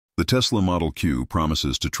The Tesla Model Q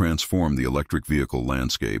promises to transform the electric vehicle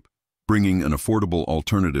landscape, bringing an affordable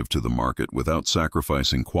alternative to the market without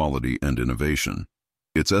sacrificing quality and innovation.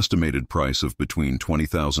 Its estimated price of between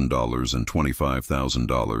 $20,000 and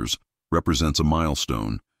 $25,000 represents a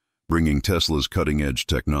milestone, bringing Tesla's cutting-edge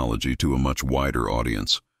technology to a much wider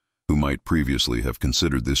audience, who might previously have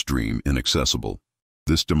considered this dream inaccessible.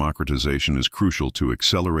 This democratization is crucial to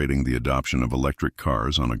accelerating the adoption of electric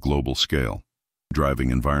cars on a global scale,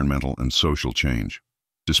 driving environmental and social change.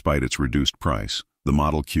 Despite its reduced price, the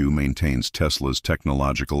Model Q maintains Tesla's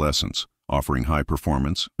technological essence, offering high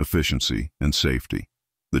performance, efficiency, and safety.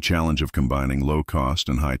 The challenge of combining low cost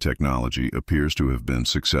and high technology appears to have been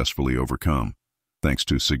successfully overcome, thanks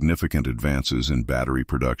to significant advances in battery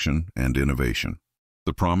production and innovation.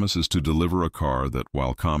 The promise is to deliver a car that,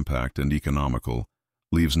 while compact and economical,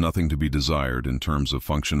 leaves nothing to be desired in terms of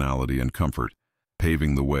functionality and comfort,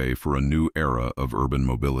 paving the way for a new era of urban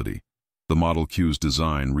mobility. The Model Q's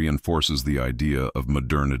design reinforces the idea of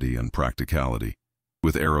modernity and practicality.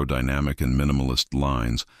 With aerodynamic and minimalist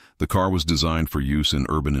lines, the car was designed for use in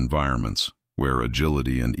urban environments, where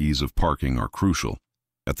agility and ease of parking are crucial.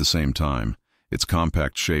 At the same time, its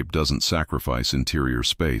compact shape doesn't sacrifice interior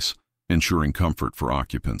space, ensuring comfort for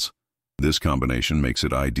occupants. This combination makes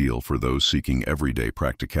it ideal for those seeking everyday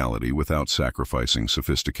practicality without sacrificing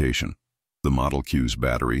sophistication. The Model Q's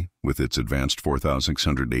battery, with its advanced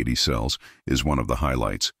 4,680 cells, is one of the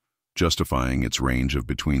highlights, justifying its range of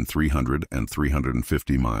between 300 and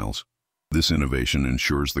 350 miles. This innovation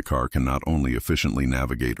ensures the car can not only efficiently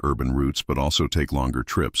navigate urban routes but also take longer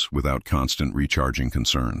trips without constant recharging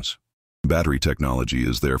concerns. Battery technology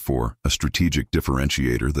is therefore a strategic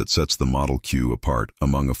differentiator that sets the Model Q apart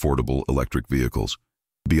among affordable electric vehicles.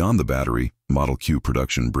 Beyond the battery, Model Q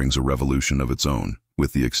production brings a revolution of its own,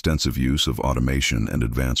 with the extensive use of automation and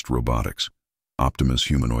advanced robotics. Optimus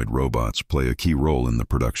humanoid robots play a key role in the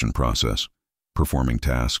production process, performing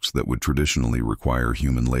tasks that would traditionally require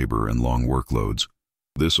human labor and long workloads.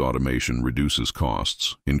 This automation reduces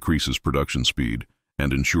costs, increases production speed,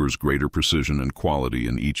 and ensures greater precision and quality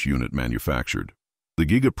in each unit manufactured. The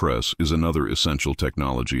GigaPress is another essential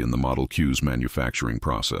technology in the Model Q's manufacturing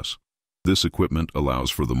process. This equipment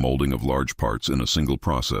allows for the molding of large parts in a single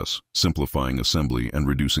process, simplifying assembly and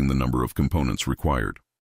reducing the number of components required.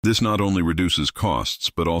 This not only reduces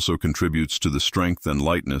costs but also contributes to the strength and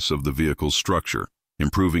lightness of the vehicle's structure,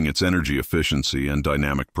 improving its energy efficiency and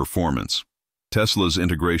dynamic performance. Tesla's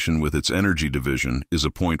integration with its energy division is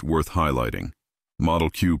a point worth highlighting.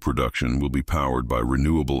 Model Q production will be powered by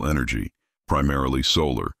renewable energy, primarily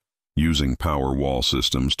solar, using power wall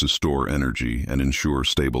systems to store energy and ensure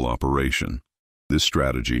stable operation. This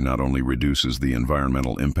strategy not only reduces the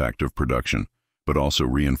environmental impact of production, but also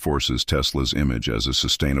reinforces Tesla's image as a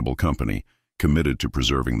sustainable company committed to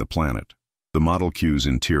preserving the planet. The Model Q's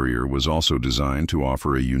interior was also designed to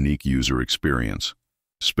offer a unique user experience.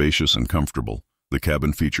 Spacious and comfortable, the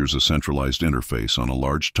cabin features a centralized interface on a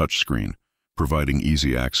large touchscreen, providing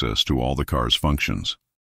easy access to all the car's functions.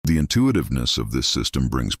 The intuitiveness of this system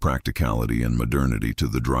brings practicality and modernity to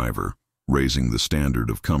the driver, raising the standard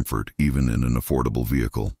of comfort even in an affordable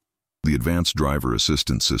vehicle. The advanced driver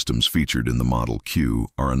assistance systems featured in the Model Q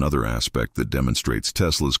are another aspect that demonstrates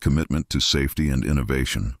Tesla's commitment to safety and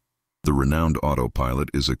innovation. The renowned autopilot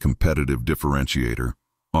is a competitive differentiator,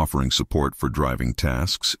 offering support for driving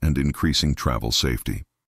tasks and increasing travel safety.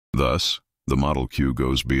 Thus, the Model Q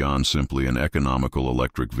goes beyond simply an economical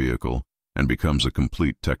electric vehicle and becomes a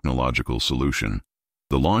complete technological solution.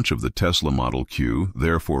 The launch of the Tesla Model Q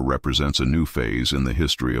therefore represents a new phase in the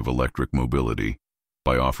history of electric mobility.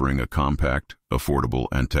 By offering a compact, affordable,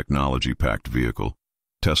 and technology-packed vehicle,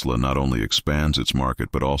 Tesla not only expands its market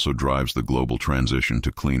but also drives the global transition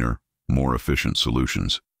to cleaner, more efficient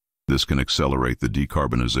solutions. This can accelerate the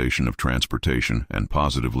decarbonization of transportation and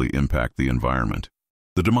positively impact the environment.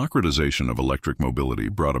 The democratization of electric mobility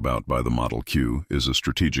brought about by the Model Q is a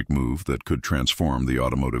strategic move that could transform the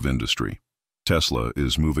automotive industry. Tesla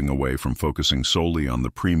is moving away from focusing solely on the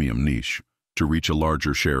premium niche to reach a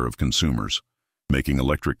larger share of consumers, making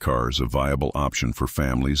electric cars a viable option for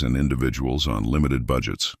families and individuals on limited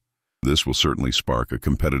budgets. This will certainly spark a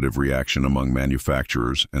competitive reaction among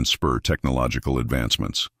manufacturers and spur technological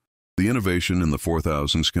advancements. The innovation in the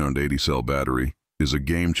 4,680 cell battery is a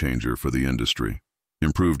game changer for the industry.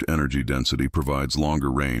 Improved energy density provides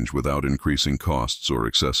longer range without increasing costs or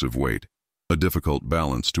excessive weight, a difficult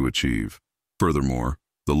balance to achieve. Furthermore,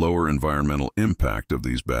 the lower environmental impact of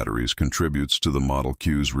these batteries contributes to the Model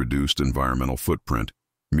Q's reduced environmental footprint,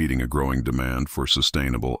 meeting a growing demand for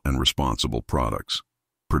sustainable and responsible products.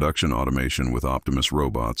 Production automation with Optimus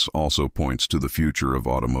robots also points to the future of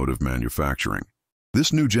automotive manufacturing.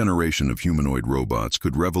 This new generation of humanoid robots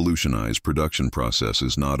could revolutionize production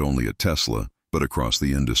processes not only at Tesla, but across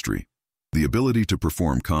the industry. The ability to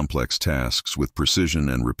perform complex tasks with precision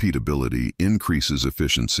and repeatability increases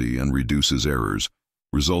efficiency and reduces errors,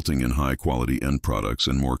 resulting in high-quality end products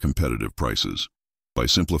and more competitive prices. By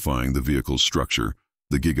simplifying the vehicle's structure,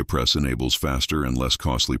 the Gigapress enables faster and less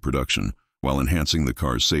costly production, while enhancing the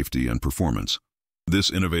car's safety and performance. This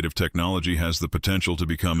innovative technology has the potential to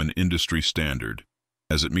become an industry standard,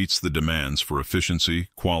 as it meets the demands for efficiency,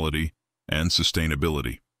 quality, and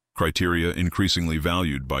sustainability, criteria increasingly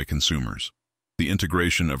valued by consumers. The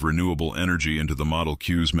integration of renewable energy into the Model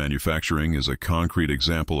Q's manufacturing is a concrete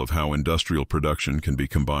example of how industrial production can be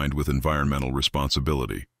combined with environmental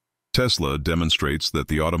responsibility. Tesla demonstrates that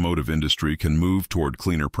the automotive industry can move toward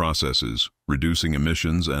cleaner processes, reducing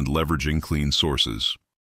emissions and leveraging clean sources.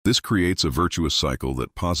 This creates a virtuous cycle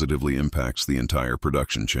that positively impacts the entire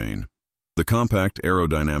production chain. The compact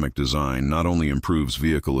aerodynamic design not only improves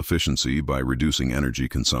vehicle efficiency by reducing energy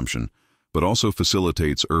consumption, but also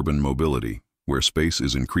facilitates urban mobility, where space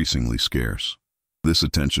is increasingly scarce. This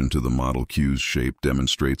attention to the Model Q's shape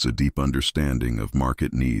demonstrates a deep understanding of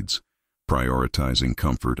market needs, prioritizing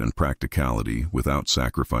comfort and practicality without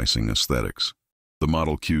sacrificing aesthetics. The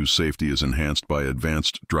Model Q's safety is enhanced by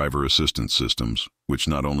advanced driver assistance systems, which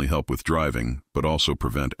not only help with driving, but also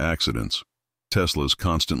prevent accidents. Tesla's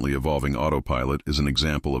constantly evolving autopilot is an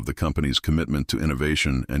example of the company's commitment to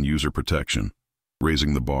innovation and user protection,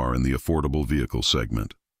 raising the bar in the affordable vehicle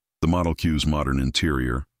segment. The Model Q's modern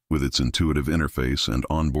interior, with its intuitive interface and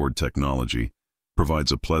onboard technology,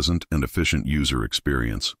 provides a pleasant and efficient user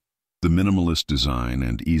experience. The minimalist design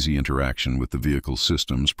and easy interaction with the vehicle's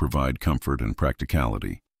systems provide comfort and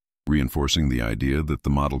practicality, reinforcing the idea that the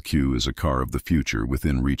Model Q is a car of the future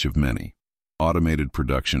within reach of many. Automated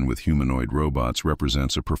production with humanoid robots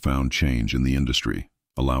represents a profound change in the industry,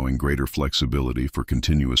 allowing greater flexibility for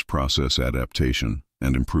continuous process adaptation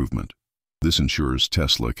and improvement. This ensures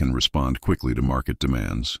Tesla can respond quickly to market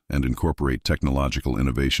demands and incorporate technological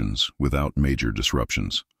innovations without major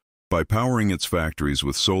disruptions. By powering its factories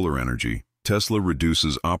with solar energy, Tesla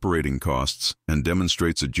reduces operating costs and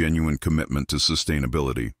demonstrates a genuine commitment to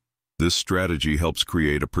sustainability. This strategy helps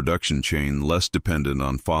create a production chain less dependent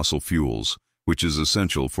on fossil fuels, which is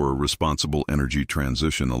essential for a responsible energy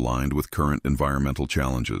transition aligned with current environmental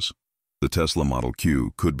challenges. The Tesla Model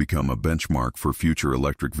Q could become a benchmark for future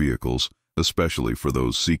electric vehicles, especially for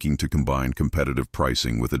those seeking to combine competitive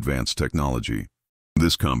pricing with advanced technology.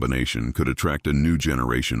 This combination could attract a new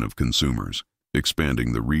generation of consumers,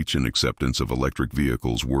 expanding the reach and acceptance of electric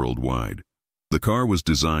vehicles worldwide. The car was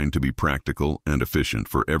designed to be practical and efficient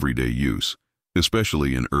for everyday use,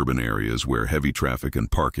 especially in urban areas where heavy traffic and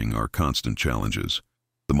parking are constant challenges.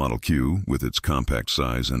 The Model Q, with its compact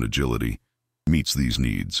size and agility, meets these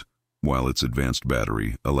needs, while its advanced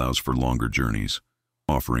battery allows for longer journeys,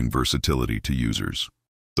 offering versatility to users.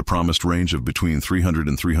 The promised range of between 300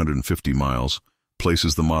 and 350 miles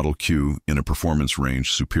places the Model Q in a performance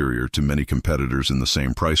range superior to many competitors in the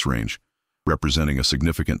same price range, representing a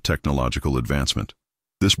significant technological advancement.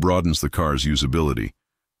 This broadens the car's usability,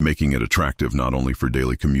 making it attractive not only for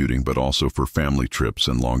daily commuting but also for family trips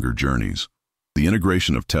and longer journeys. The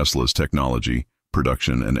integration of Tesla's technology,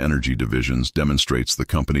 production, and energy divisions demonstrates the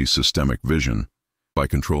company's systemic vision. By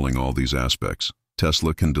controlling all these aspects,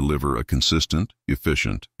 Tesla can deliver a consistent,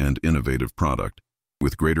 efficient, and innovative product,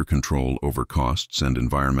 with greater control over costs and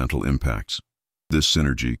environmental impacts. This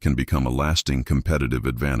synergy can become a lasting competitive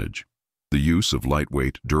advantage. The use of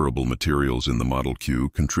lightweight, durable materials in the Model Q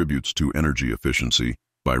contributes to energy efficiency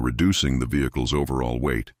by reducing the vehicle's overall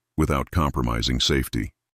weight without compromising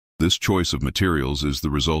safety. This choice of materials is the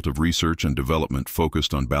result of research and development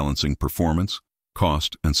focused on balancing performance,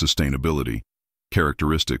 cost, and sustainability,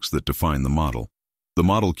 characteristics that define the model. The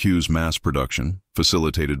Model Q's mass production,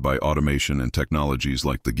 facilitated by automation and technologies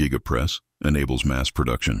like the Gigapress, enables mass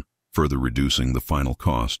production, further reducing the final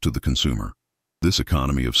cost to the consumer. This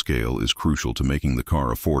economy of scale is crucial to making the car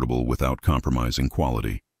affordable without compromising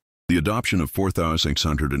quality. The adoption of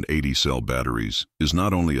 4,680 cell batteries is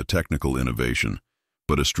not only a technical innovation,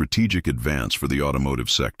 but a strategic advance for the automotive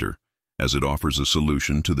sector, as it offers a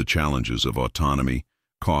solution to the challenges of autonomy,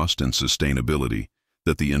 cost, and sustainability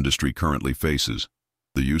that the industry currently faces.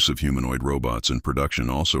 The use of humanoid robots in production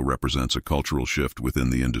also represents a cultural shift within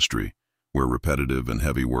the industry, where repetitive and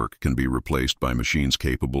heavy work can be replaced by machines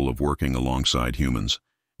capable of working alongside humans,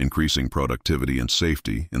 increasing productivity and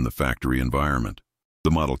safety in the factory environment.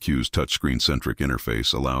 The Model Q's touchscreen-centric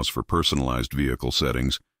interface allows for personalized vehicle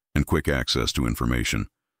settings and quick access to information,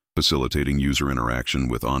 facilitating user interaction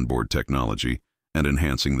with onboard technology and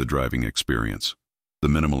enhancing the driving experience. The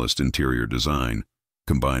minimalist interior design,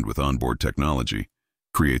 combined with onboard technology,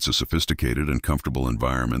 creates a sophisticated and comfortable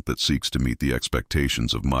environment that seeks to meet the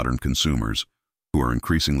expectations of modern consumers who are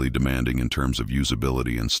increasingly demanding in terms of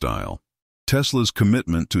usability and style. Tesla's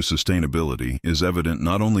commitment to sustainability is evident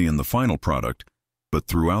not only in the final product, but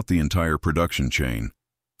throughout the entire production chain,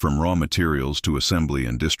 from raw materials to assembly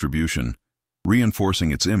and distribution,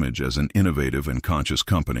 reinforcing its image as an innovative and conscious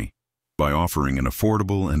company. By offering an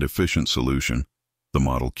affordable and efficient solution, the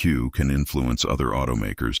Model Q can influence other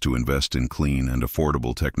automakers to invest in clean and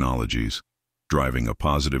affordable technologies, driving a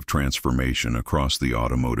positive transformation across the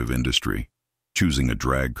automotive industry. Choosing a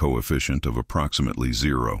drag coefficient of approximately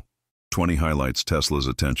 0.20 highlights Tesla's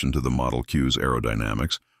attention to the Model Q's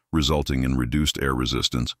aerodynamics, resulting in reduced air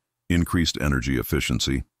resistance, increased energy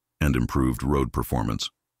efficiency, and improved road performance.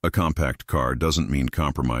 A compact car doesn't mean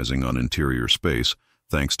compromising on interior space,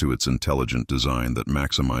 thanks to its intelligent design that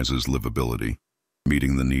maximizes livability,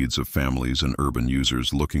 meeting the needs of families and urban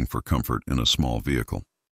users looking for comfort in a small vehicle.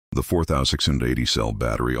 The 4,680 cell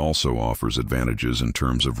battery also offers advantages in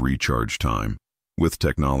terms of recharge time, with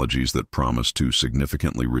technologies that promise to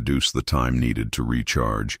significantly reduce the time needed to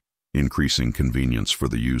recharge, increasing convenience for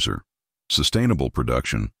the user. Sustainable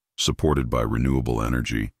production, supported by renewable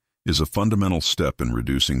energy, is a fundamental step in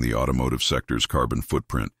reducing the automotive sector's carbon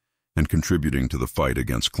footprint and contributing to the fight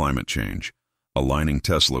against climate change, aligning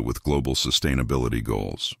Tesla with global sustainability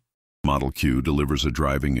goals. Model Q delivers a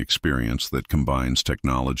driving experience that combines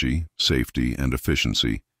technology, safety, and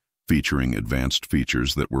efficiency, featuring advanced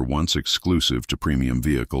features that were once exclusive to premium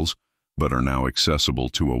vehicles but are now accessible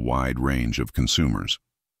to a wide range of consumers.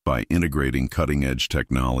 By integrating cutting-edge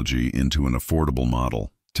technology into an affordable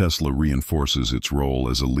model, Tesla reinforces its role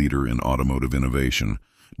as a leader in automotive innovation,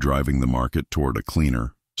 driving the market toward a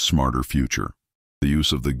cleaner, smarter future. The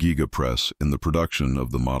use of the GigaPress in the production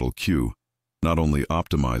of the Model Q not only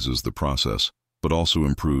optimizes the process, but also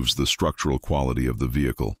improves the structural quality of the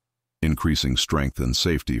vehicle, increasing strength and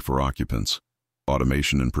safety for occupants.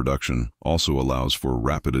 Automation in production also allows for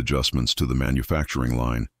rapid adjustments to the manufacturing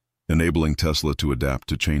line, enabling Tesla to adapt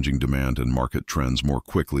to changing demand and market trends more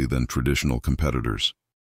quickly than traditional competitors.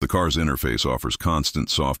 The car's interface offers constant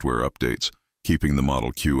software updates, keeping the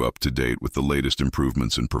Model Q up to date with the latest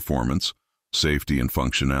improvements in performance, safety, and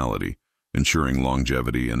functionality, ensuring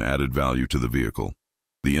longevity and added value to the vehicle.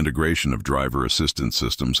 The integration of driver assistance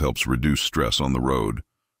systems helps reduce stress on the road,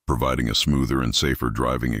 providing a smoother and safer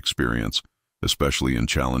driving experience, especially in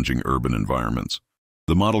challenging urban environments.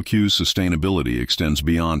 The Model Q's sustainability extends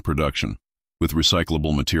beyond production, with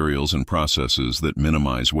recyclable materials and processes that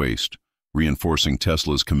minimize waste, reinforcing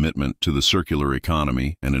Tesla's commitment to the circular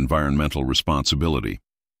economy and environmental responsibility.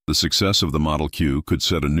 The success of the Model Q could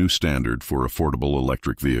set a new standard for affordable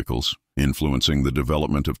electric vehicles, influencing the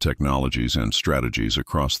development of technologies and strategies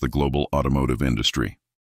across the global automotive industry.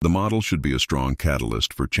 The model should be a strong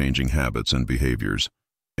catalyst for changing habits and behaviors,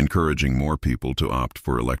 encouraging more people to opt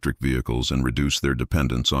for electric vehicles and reduce their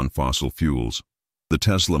dependence on fossil fuels. The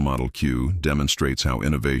Tesla Model Q demonstrates how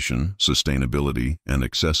innovation, sustainability, and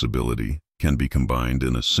accessibility can be combined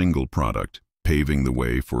in a single product, paving the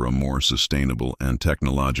way for a more sustainable and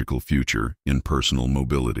technological future in personal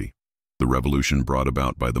mobility. The revolution brought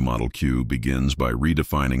about by the Model Q begins by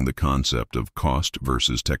redefining the concept of cost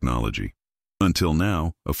versus technology. Until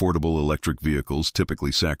now, affordable electric vehicles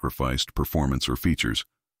typically sacrificed performance or features,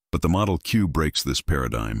 but the Model Q breaks this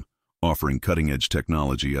paradigm, offering cutting-edge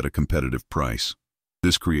technology at a competitive price.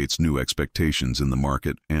 This creates new expectations in the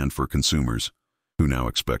market and for consumers, who now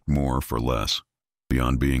expect more for less.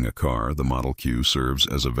 Beyond being a car, the Model Q serves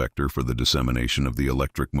as a vector for the dissemination of the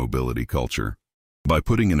electric mobility culture. By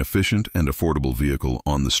putting an efficient and affordable vehicle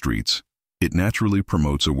on the streets, it naturally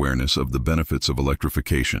promotes awareness of the benefits of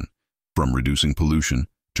electrification, from reducing pollution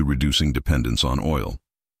to reducing dependence on oil.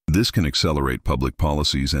 This can accelerate public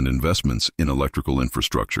policies and investments in electrical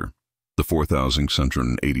infrastructure. The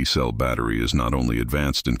 4,680 cell battery is not only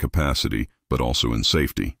advanced in capacity, but also in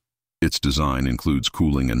safety. Its design includes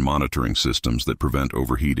cooling and monitoring systems that prevent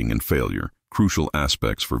overheating and failure, crucial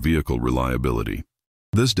aspects for vehicle reliability.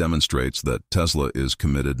 This demonstrates that Tesla is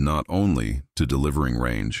committed not only to delivering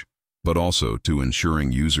range, but also to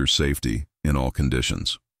ensuring user safety in all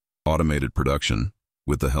conditions. Automated production,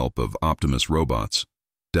 with the help of Optimus robots,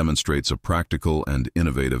 demonstrates a practical and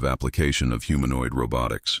innovative application of humanoid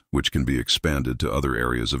robotics, which can be expanded to other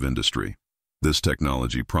areas of industry. This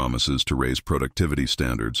technology promises to raise productivity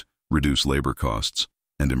standards, reduce labor costs,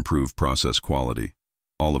 and improve process quality,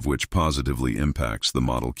 all of which positively impacts the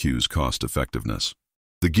Model Q's cost effectiveness.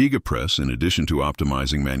 The gigapress, in addition to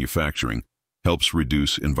optimizing manufacturing, helps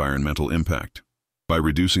reduce environmental impact. By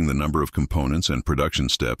reducing the number of components and production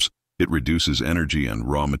steps, it reduces energy and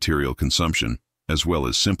raw material consumption, as well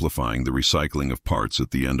as simplifying the recycling of parts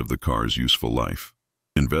at the end of the car's useful life.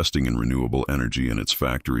 Investing in renewable energy in its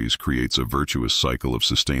factories creates a virtuous cycle of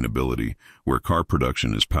sustainability where car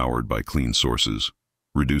production is powered by clean sources,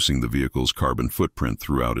 reducing the vehicle's carbon footprint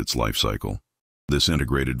throughout its life cycle. This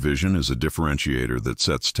integrated vision is a differentiator that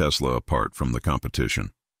sets Tesla apart from the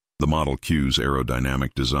competition. The Model Q's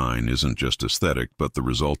aerodynamic design isn't just aesthetic, but the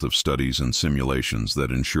result of studies and simulations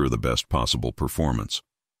that ensure the best possible performance.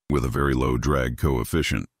 With a very low drag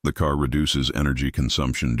coefficient, the car reduces energy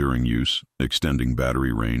consumption during use, extending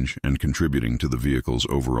battery range and contributing to the vehicle's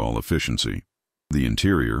overall efficiency. The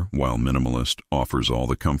interior, while minimalist, offers all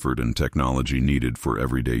the comfort and technology needed for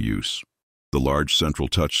everyday use. The large central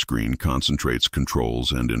touchscreen concentrates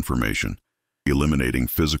controls and information, eliminating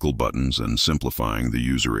physical buttons and simplifying the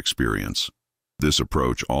user experience. This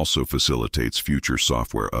approach also facilitates future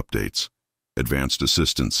software updates. Advanced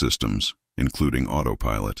assistance systems, including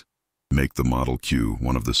autopilot, make the Model Q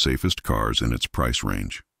one of the safest cars in its price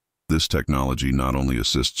range. This technology not only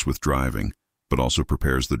assists with driving, but also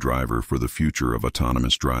prepares the driver for the future of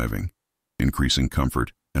autonomous driving, increasing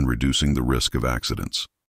comfort and reducing the risk of accidents.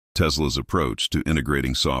 Tesla's approach to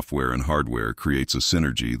integrating software and hardware creates a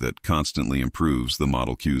synergy that constantly improves the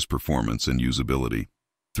Model Q's performance and usability.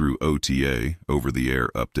 Through OTA, over-the-air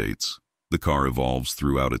updates, the car evolves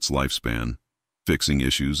throughout its lifespan, fixing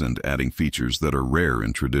issues and adding features that are rare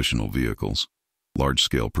in traditional vehicles.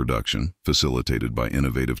 Large-scale production, facilitated by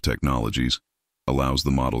innovative technologies, allows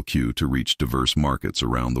the Model Q to reach diverse markets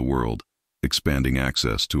around the world, expanding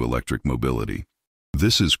access to electric mobility.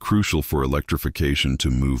 This is crucial for electrification to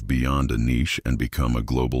move beyond a niche and become a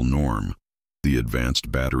global norm. The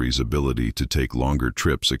advanced battery's ability to take longer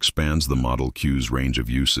trips expands the Model Q's range of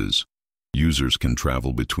uses. Users can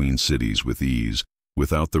travel between cities with ease,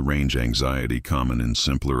 without the range anxiety common in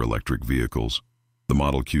simpler electric vehicles. The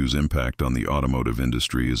Model Q's impact on the automotive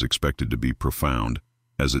industry is expected to be profound,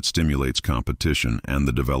 as it stimulates competition and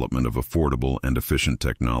the development of affordable and efficient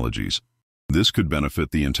technologies. This could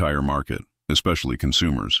benefit the entire market, especially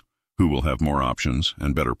consumers, who will have more options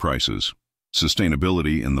and better prices.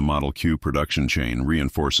 Sustainability in the Model Q production chain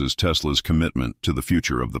reinforces Tesla's commitment to the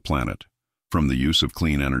future of the planet. From the use of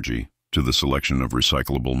clean energy to the selection of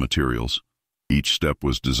recyclable materials, each step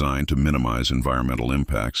was designed to minimize environmental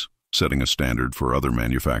impacts, setting a standard for other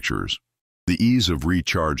manufacturers. The ease of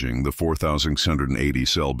recharging the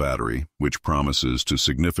 4,680-cell battery, which promises to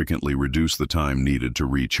significantly reduce the time needed to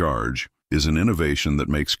recharge, is an innovation that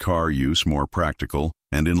makes car use more practical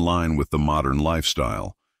and in line with the modern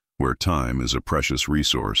lifestyle, where time is a precious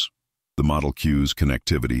resource. The Model Q's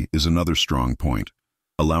connectivity is another strong point,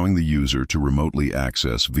 allowing the user to remotely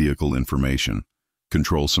access vehicle information,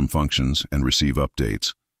 control some functions, and receive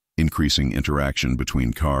updates, increasing interaction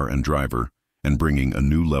between car and driver and bringing a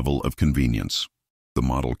new level of convenience. The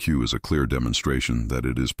Model Q is a clear demonstration that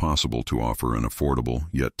it is possible to offer an affordable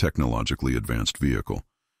yet technologically advanced vehicle,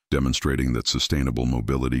 demonstrating that sustainable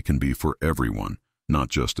mobility can be for everyone, not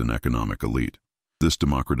just an economic elite. This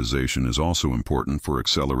democratization is also important for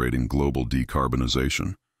accelerating global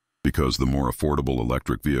decarbonization, because the more affordable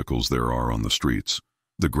electric vehicles there are on the streets,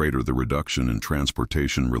 the greater the reduction in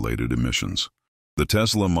transportation-related emissions. The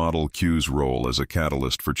Tesla Model Q's role as a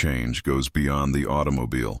catalyst for change goes beyond the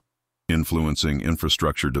automobile, influencing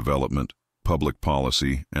infrastructure development, public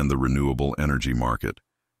policy, and the renewable energy market,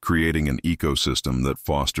 creating an ecosystem that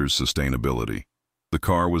fosters sustainability. The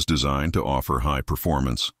car was designed to offer high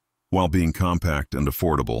performance, while being compact and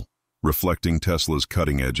affordable, reflecting Tesla's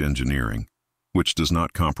cutting-edge engineering, which does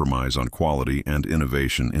not compromise on quality and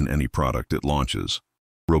innovation in any product it launches.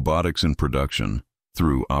 Robotics in production,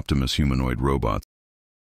 through Optimus humanoid robots,